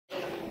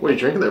What are you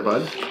drinking there,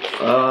 bud?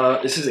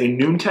 This is a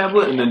noon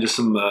tablet and then just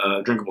some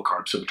drinkable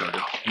carbs,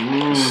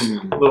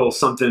 supercharger. A little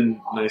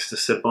something nice to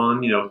sip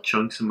on, you know,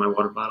 chunks in my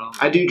water bottle.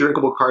 I do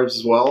drinkable carbs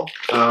as well,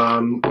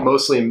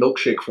 mostly in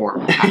milkshake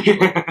form. Actually,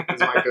 is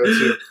my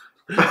go-to.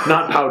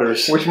 Not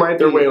powders.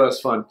 They're way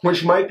less fun.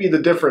 Which might be the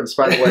difference,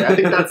 by the way. I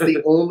think that's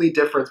the only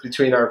difference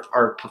between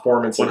our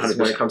performances 100%.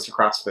 when it comes to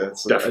CrossFit.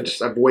 So Definitely. I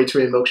just have way too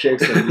many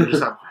milkshakes and you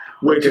just have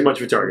Way too much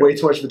Vitargo. Way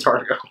too much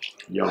Vitargo.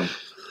 Yum.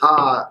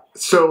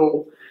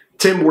 So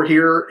Tim, we're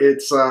here.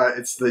 It's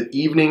the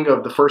evening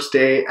of the first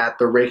day at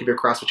the Reykjavik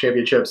CrossFit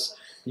Championships.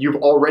 You've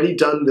already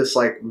done this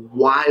like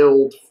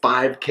wild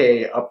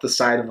 5K up the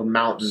side of a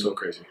mountain. So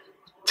crazy.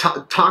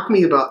 Talk to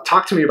me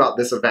about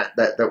this event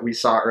that we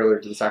saw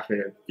earlier this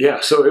afternoon.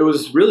 Yeah, so it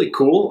was really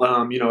cool.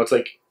 You know, it's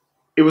like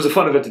it was a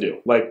fun event to do.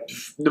 Like,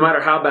 no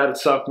matter how bad it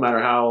sucked, no matter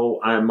how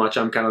much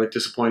I'm kind of like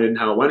disappointed in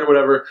how it went or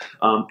whatever,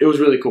 it was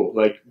really cool.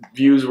 Like,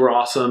 views were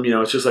awesome. You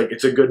know, it's just like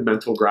it's a good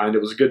mental grind.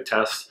 It was a good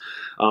test,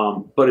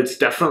 but it's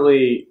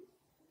definitely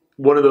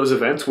one of those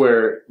events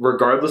where,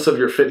 regardless of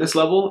your fitness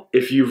level,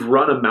 if you've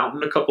run a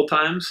mountain a couple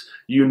times,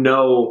 you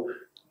know.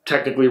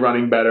 Technically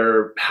running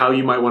better, how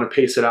you might want to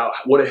pace it out,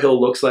 what a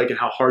hill looks like, and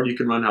how hard you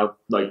can run, how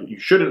like you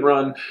shouldn't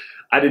run.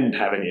 I didn't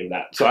have any of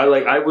that, so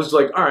I was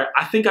like, all right,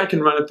 I think I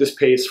can run at this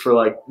pace for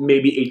like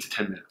maybe 8 to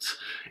 10 minutes,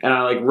 and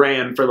I like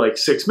ran for like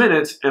 6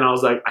 minutes, and I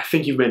was like, I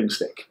think you've made a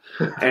mistake,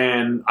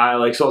 and so I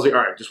was like, all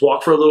right, just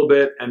walk for a little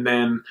bit, and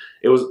then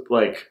it was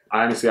like,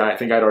 honestly, I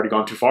think I'd already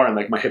gone too far, and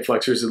like my hip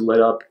flexors had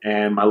lit up,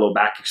 and my low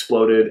back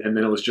exploded, and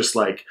then it was just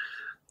like,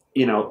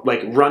 you know,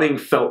 like running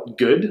felt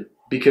good,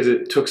 because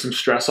it took some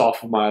stress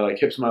off of my like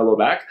hips and my low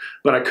back,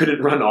 but I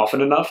couldn't run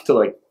often enough to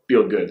like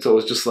feel good. So it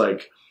was just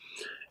like,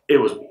 it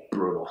was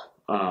brutal.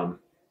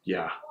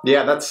 Yeah.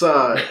 Yeah, that's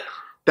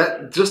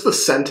that just the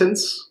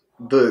sentence,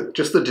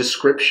 just the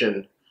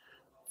description,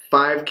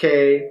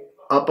 5K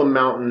up a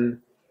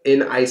mountain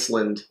in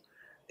Iceland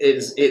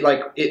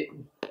it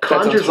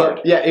conjures up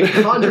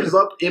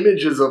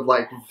images of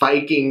like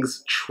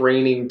Vikings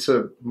training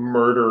to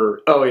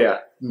murder. Oh yeah.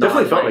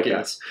 Definitely felt like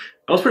that.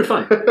 That was pretty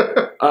fun.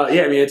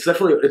 Yeah, I mean,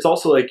 it's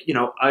also like, you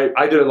know,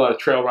 I did a lot of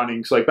trail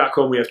running. So like back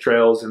home we have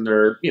trails and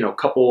they're, you know,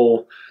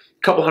 couple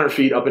hundred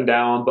feet up and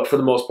down, but for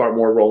the most part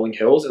more rolling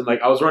hills. And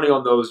like I was running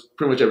on those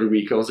pretty much every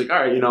week. I was like, all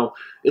right, you know,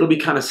 it'll be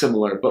kind of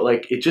similar, but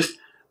like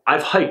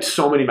I've hiked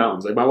so many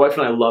mountains. Like my wife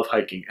and I love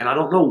hiking, and I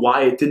don't know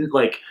why it didn't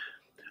like.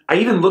 I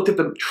even looked at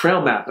the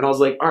trail map and I was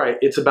like, all right,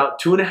 it's about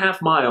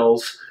 2.5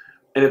 miles.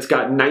 And it's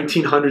got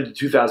 1,900 to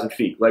 2,000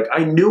 feet. Like,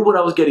 I knew what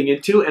I was getting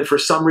into, and for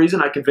some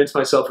reason, I convinced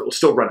myself it was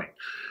still running.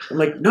 I'm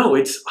like, no,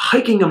 it's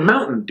hiking a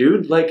mountain,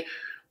 dude. Like,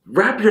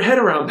 wrap your head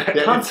around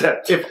that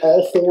concept. If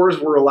all fours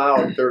were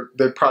allowed,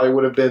 there probably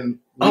would have been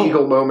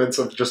legal moments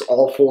of just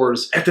all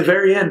fours. At the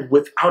very end,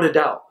 without a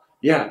doubt.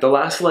 Yeah,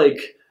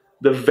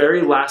 the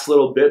very last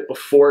little bit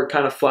before it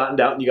kind of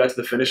flattened out and you got to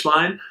the finish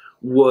line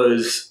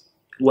was,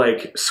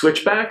 like,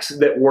 switchbacks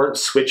that weren't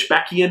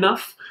switchbacky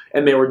enough,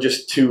 and they were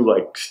just too,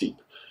 like, steep.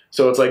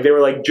 So it's like they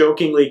were like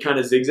jokingly kind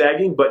of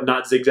zigzagging, but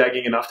not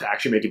zigzagging enough to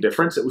actually make a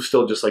difference. It was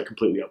still just like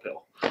completely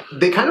uphill.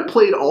 They kind of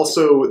played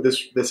also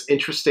this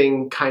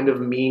interesting kind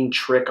of mean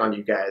trick on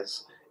you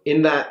guys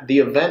in that the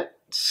event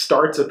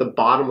starts at the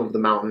bottom of the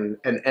mountain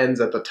and ends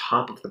at the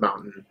top of the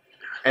mountain.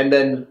 And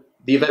then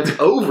the event's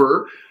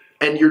over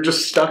and you're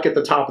just stuck at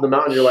the top of the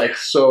mountain. You're like,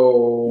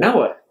 so now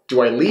what? Do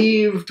I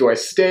leave? Do I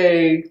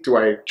stay? Do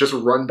I just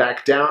run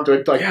back down? Do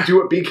I do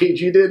what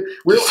BKG did?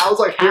 I was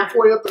like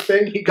halfway up the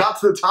thing. He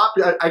got to the top.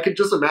 I could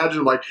just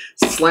imagine like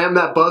slam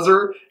that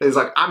buzzer. And he's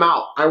like, I'm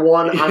out. I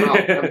won. I'm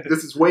out.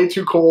 This is way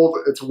too cold.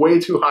 It's way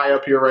too high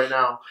up here right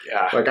now.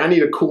 Yeah. Like I need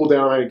to cool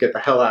down. I need to get the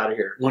hell out of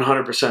here.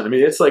 100%. I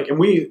mean, it's like, and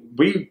we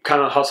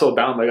kind of hustled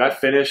bound. Like I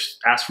finished,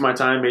 asked for my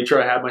time, made sure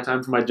I had my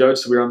time for my judge.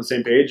 So we were on the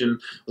same page and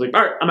I was like,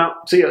 all right, I'm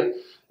out. See ya.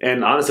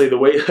 And honestly, the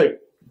way like,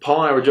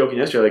 Paul and I were joking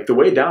yesterday, like the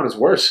way down is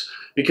worse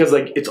because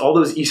like it's all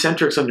those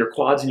eccentrics on your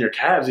quads and your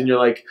calves and you're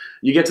like,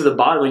 you get to the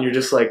bottom and you're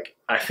just like,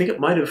 I think it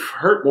might have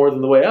hurt more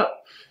than the way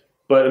up.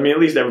 But I mean, at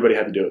least everybody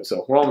had to do it.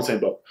 So we're all in the same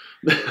boat.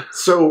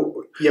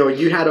 So, you know,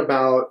 you had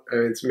about,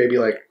 it's maybe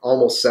like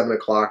almost 7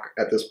 o'clock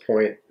at this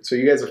point. So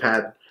you guys have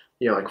had,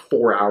 you know, like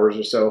 4 hours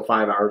or so,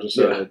 5 hours or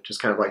so to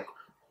just kind of like,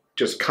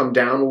 just come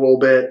down a little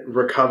bit,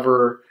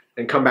 recover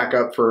and come back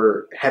up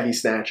for heavy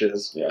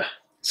snatches. Yeah.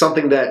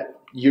 Something that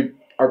you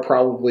are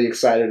probably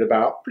excited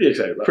about. Pretty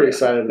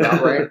excited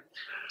about, right?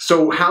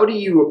 So how do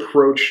you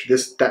approach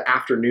that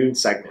afternoon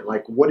segment?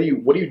 Like, what do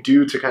you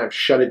do to kind of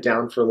shut it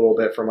down for a little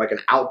bit from like an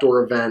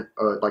outdoor event,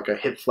 like a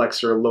hip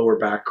flexor, lower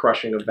back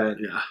crushing event,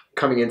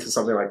 coming into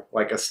something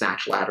like a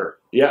snatch ladder?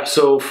 Yeah.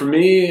 So for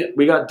me,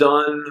 we got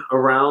done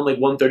around like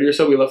 1:30 or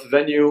so. We left the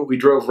venue. We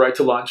drove right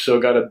to lunch, so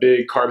got a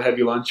big carb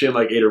heavy lunch in,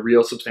 like ate a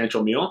real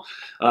substantial meal.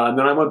 And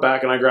then I went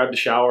back and I grabbed a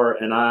shower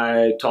and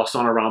I tossed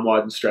on a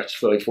ROMWOD and stretched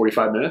for like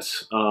 45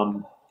 minutes.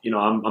 You know,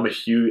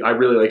 I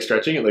really like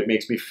stretching. It like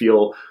makes me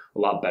feel a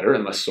lot better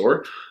and less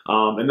sore.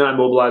 And then I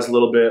mobilized a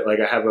little bit. Like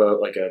I have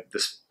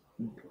this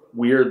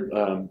weird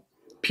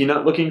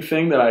peanut looking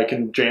thing that I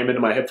can jam into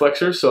my hip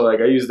flexors. So like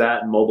I use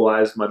that and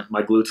mobilize my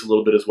glutes a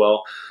little bit as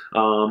well.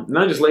 And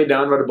then I just laid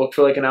down, read a book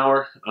for like an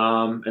hour,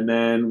 and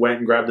then went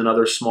and grabbed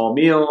another small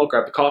meal,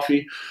 grabbed a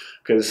coffee,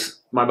 because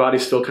my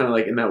body's still kind of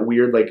like in that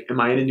weird, like, am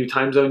I in a new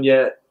time zone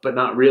yet? But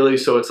not really.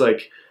 So it's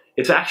like,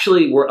 it's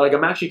actually, like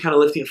I'm actually kind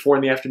of lifting at 4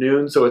 in the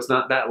afternoon, so it's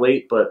not that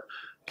late, but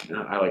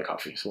I like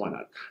coffee, so why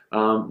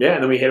not? Yeah,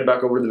 and then we headed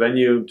back over to the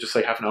venue just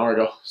like half an hour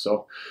ago.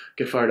 So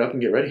get fired up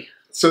and get ready.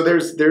 So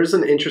there's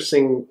an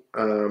interesting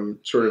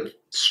sort of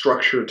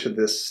structure to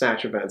this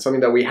snatch event,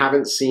 something that we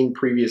haven't seen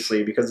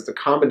previously, because it's a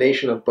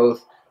combination of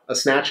both a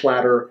snatch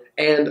ladder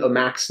and a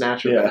max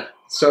snatch event. Yeah.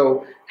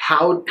 So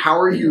how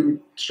are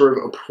you sort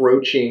of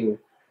approaching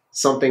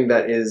something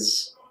that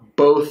is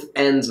both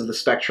ends of the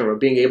spectrum of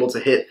being able to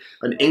hit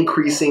an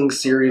increasing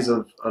series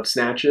of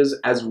snatches,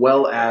 as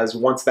well as,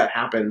 once that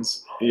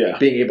happens,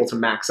 being able to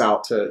max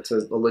out to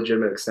a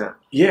legitimate extent?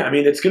 Yeah, I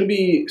mean, it's going to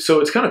be, so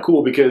it's kind of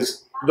cool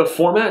because the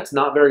format's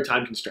not very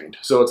time constrained.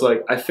 So it's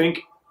like, I think,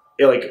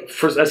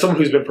 as someone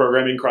who's been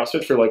programming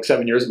CrossFit for like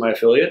 7 years at my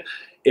affiliate,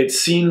 it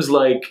seems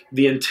like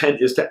the intent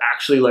is to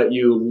actually let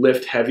you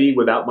lift heavy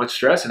without much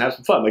stress and have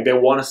some fun. Like they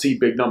want to see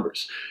big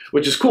numbers,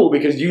 which is cool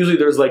because usually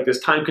there's like this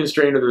time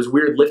constraint, or there's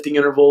weird lifting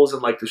intervals,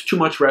 and like there's too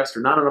much rest or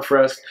not enough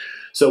rest.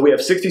 So we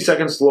have 60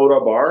 seconds to load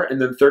our bar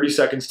and then 30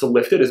 seconds to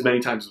lift it as many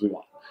times as we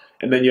want.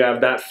 And then you have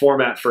that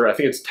format for, I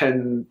think it's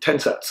 10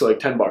 sets, so like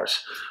 10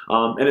 bars.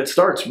 And it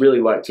starts really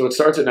light. So it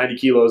starts at 90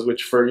 kilos,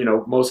 which for,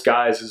 most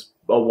guys is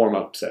a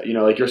warm-up set.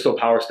 Like you're still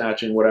power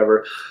snatching,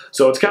 whatever.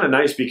 So it's kind of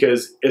nice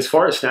because as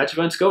far as snatch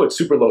events go, it's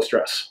super low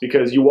stress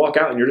because you walk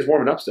out and you're just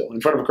warming up still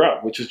in front of a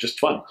crowd, which is just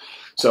fun.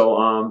 So,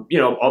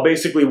 I'll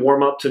basically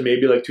warm up to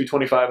maybe like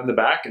 225 in the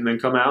back and then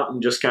come out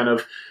and just kind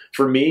of,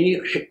 for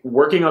me,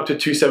 working up to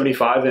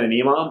 275 in an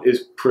EMOM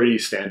is pretty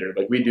standard.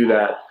 Like we do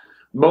that.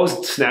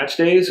 Most snatch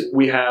days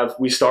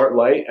we start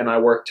light and I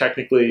work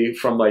technically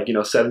from like,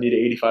 70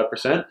 to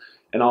 85%.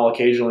 And I'll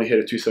occasionally hit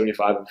a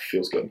 275 if it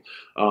feels good.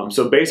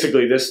 So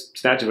basically this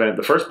snatch event,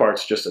 the first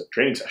part's just a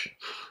training session.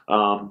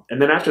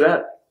 And then after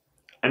that,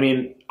 I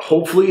mean,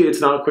 hopefully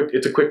it's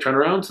a quick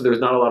turnaround. So there's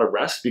not a lot of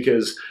rest,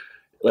 because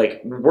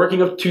like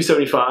working up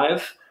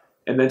 275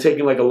 and then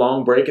taking like a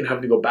long break and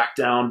having to go back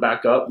down,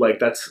 back up,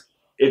 like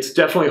it's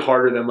definitely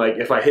harder than like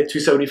if I hit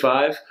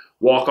 275,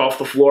 walk off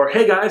the floor,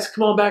 hey guys,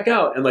 come on back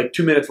out. And like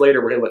 2 minutes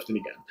later, we're lifting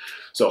again.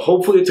 So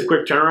hopefully it's a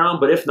quick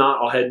turnaround, but if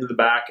not, I'll head into the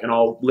back and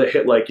I'll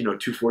hit like,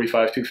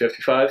 245,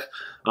 255,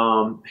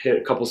 hit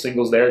a couple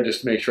singles there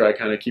just to make sure I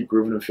kind of keep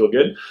grooving and feel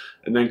good,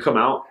 and then come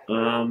out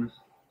and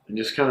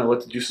just kind of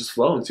let the juices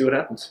flow and see what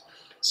happens.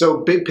 So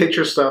big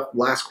picture stuff,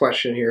 last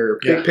question here.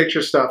 Big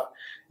picture stuff,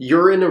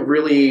 you're in a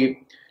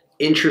really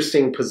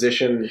interesting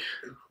position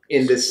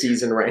in this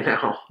season right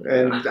now.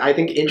 And I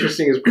think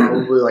interesting is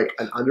probably like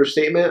an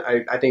understatement.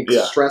 I think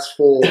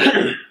stressful,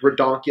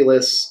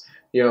 redonkulous,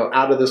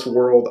 out of this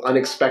world,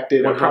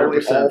 unexpected, and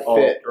probably all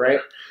fit, right?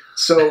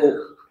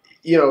 So,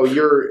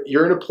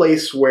 you're in a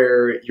place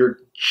where you're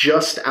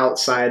just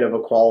outside of a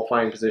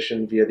qualifying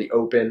position via the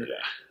Open.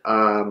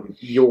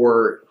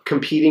 You're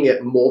competing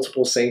at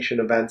multiple sanctioned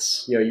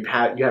events. You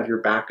have your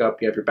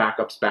backup, you have your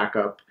backup's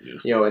backup.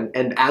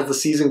 And as the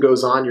season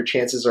goes on, your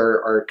chances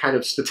are kind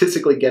of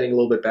statistically getting a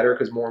little bit better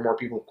because more and more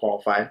people have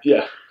qualified.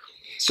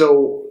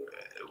 So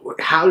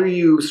how are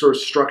you sort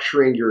of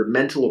structuring your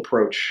mental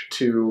approach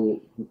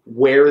to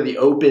where the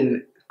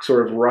Open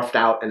sort of roughed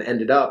out and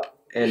ended up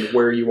and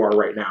where you are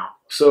right now?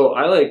 So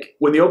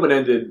when the Open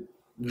ended,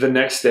 the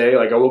next day,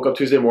 like I woke up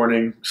Tuesday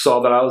morning,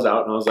 saw that I was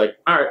out, and I was like,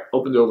 all right,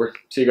 Open's over.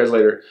 See you guys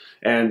later.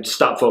 And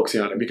stopped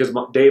focusing on it because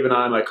Dave and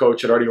I, my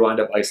coach, had already lined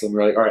up Iceland.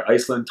 We're like, all right,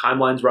 Iceland,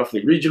 timeline's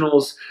roughly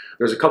regionals.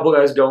 There's a couple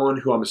guys going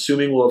who I'm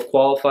assuming will have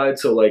qualified.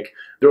 So like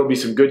there will be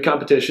some good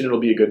competition. It'll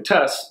be a good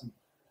test,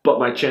 but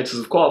my chances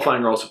of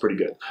qualifying are also pretty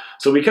good.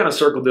 So we kind of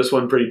circled this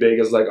one pretty big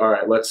as like, all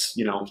right, let's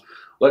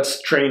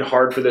train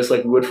hard for this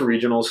like we would for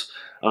regionals.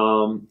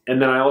 And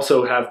then I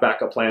also have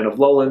backup plan of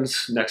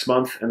Lowlands next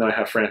month, and then I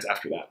have France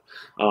after that.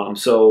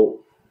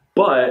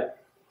 But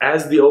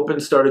as the Open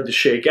started to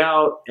shake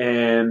out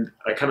and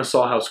I kind of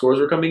saw how scores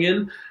were coming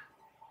in,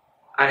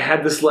 I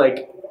had this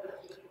like,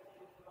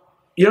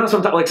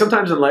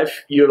 sometimes in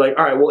life you're like,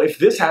 all right, well, if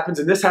this happens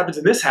and this happens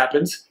and this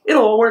happens,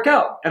 it'll all work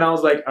out. And I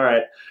was like, all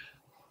right,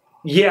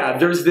 yeah,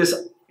 there's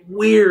this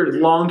weird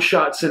long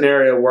shot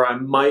scenario where I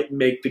might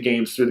make the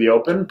games through the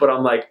Open, but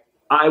I'm like,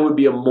 I would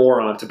be a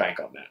moron to bank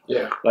on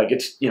that. Like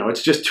it's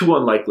just too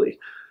unlikely.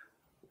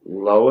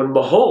 Lo and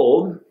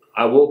behold,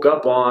 I woke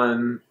up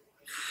on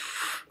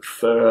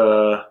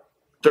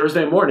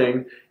Thursday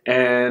morning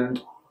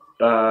and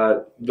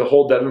the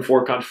whole Devin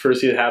Ford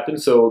controversy had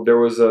happened. So there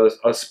was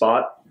a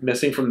spot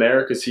missing from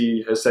there because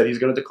he has said he's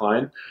going to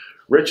decline.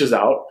 Rich is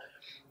out.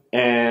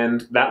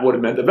 And that would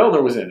have meant that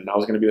Vellner was in, and I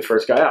was going to be the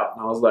first guy out.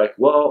 And I was like,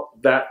 well,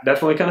 that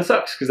definitely kind of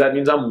sucks because that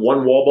means I'm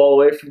one wall ball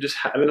away from just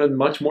having a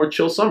much more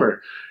chill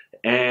summer.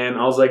 And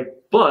I was like,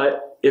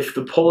 but if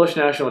the Polish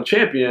national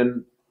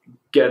champion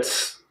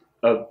gets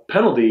a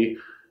penalty,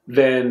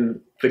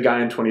 then the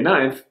guy in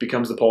 29th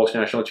becomes the Polish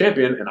national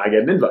champion, and I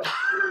get an invite.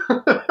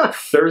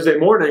 Thursday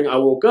morning, I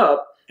woke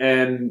up,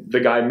 and the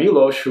guy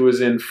Milos, who was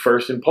in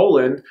first in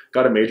Poland,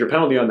 got a major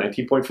penalty on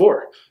 19.4.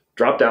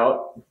 Dropped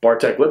out.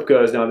 Bartek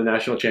Lipka is now the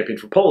national champion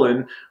for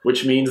Poland,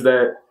 which means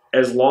that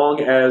as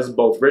long as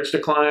both Rich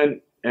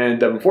decline and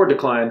Devin Ford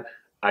decline,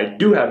 I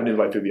do have an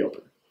invite through the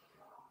Open.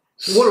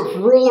 What a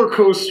roller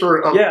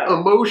coaster of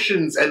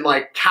emotions and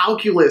like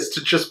calculus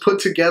to just put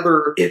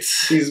together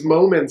these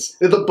moments.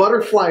 The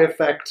butterfly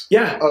effect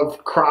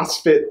of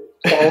CrossFit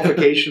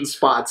qualification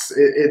spots.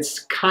 It's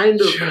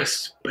kind of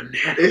just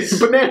bananas.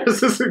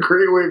 Bananas is a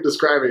great way of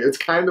describing it. It's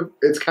kind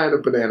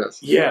of bananas.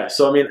 Yeah.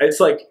 So I mean, it's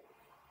like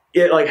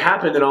it like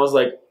happened, and I was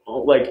like,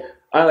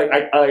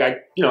 I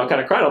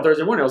kind of cried on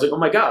Thursday morning. I was like, oh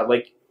my god,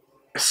 like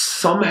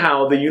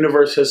somehow the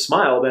universe has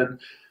smiled, and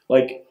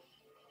like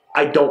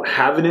I don't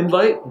have an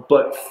invite,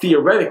 but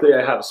theoretically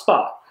I have a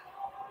spot.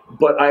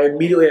 But I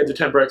immediately had to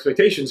temper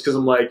expectations because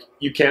I'm like,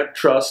 you can't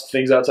trust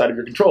things outside of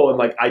your control, and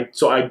like I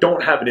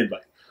don't have an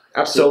invite.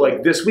 Absolutely. So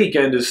like this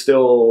weekend is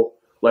still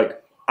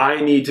like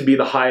I need to be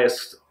the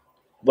highest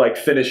like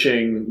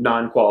finishing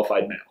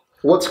non-qualified male.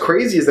 What's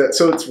crazy is that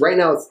it's right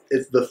now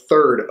it's the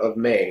 3rd of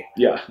May.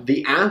 Yeah.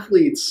 The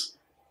athletes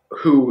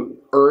who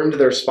earned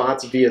their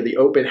spots via the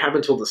Open have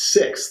until the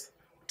 6th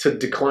to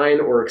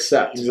decline or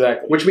accept.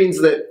 Exactly. Which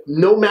means that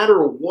no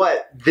matter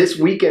what, this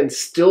weekend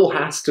still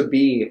has to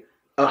be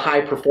a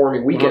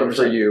high-performing weekend 100%.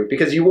 For you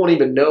because you won't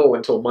even know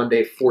until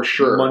Monday for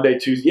sure. Monday,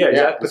 Tuesday. Yeah,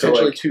 exactly.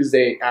 Potentially so, like,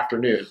 Tuesday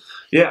afternoon.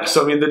 Yeah,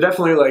 so I mean, they're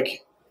definitely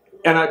like,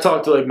 and I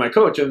talked to like my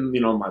coach and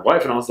my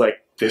wife, and I was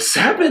like, this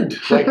happened.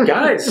 Like,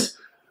 guys,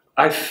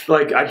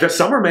 the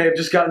summer may have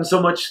just gotten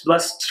so much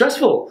less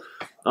stressful.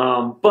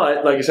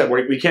 But like I said,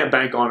 we can't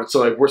bank on it. So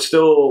like we're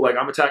still like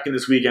I'm attacking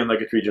this weekend like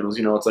it's regionals.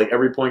 It's like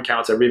every point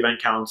counts, every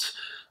event counts.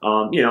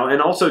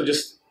 And also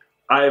just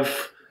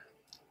I've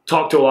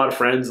talked to a lot of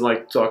friends and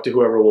like talked to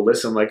whoever will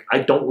listen. Like I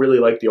don't really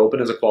like the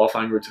Open as a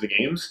qualifying route to the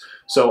games.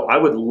 So I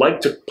would like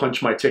to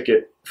punch my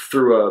ticket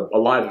through a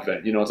live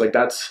event. It's like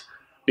that's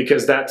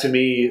because that to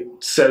me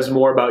says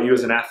more about you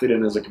as an athlete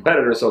and as a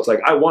competitor. So it's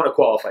like I want to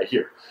qualify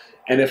here.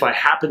 And if I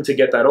happen to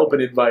get that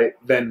Open invite,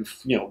 then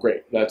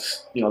great.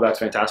 That's that's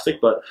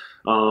fantastic. But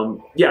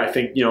I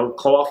think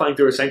qualifying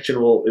through a sanction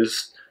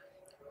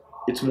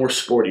it's more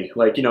sporty.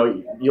 Like you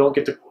don't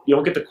get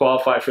to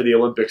qualify for the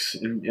Olympics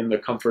in the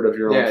comfort of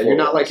your own. Yeah, floor. You're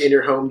not like in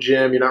your home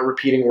gym. You're not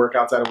repeating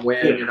workouts at a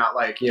win. Yeah. You're not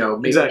like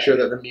making sure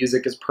that the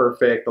music is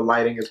perfect, the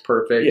lighting is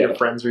perfect. Your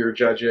friends are your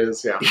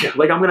judges. Yeah.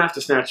 Like I'm gonna have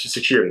to snatch to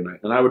Shakira tonight,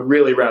 and I would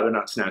really rather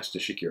not snatch to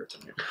Shakira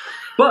tonight.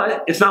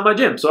 But it's not my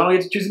gym, so I don't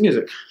get to choose the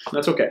music.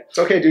 That's okay. It's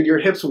okay, dude. Your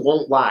hips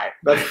won't lie.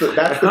 That's the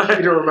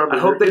key to remember. I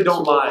hope they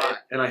don't lie,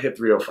 and I hit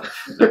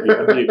 305.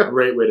 That'd be a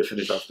great way to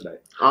finish off today.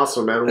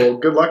 Awesome, man. Well,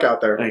 good luck out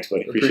there. Thanks,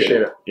 buddy.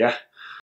 Appreciate it. Yeah.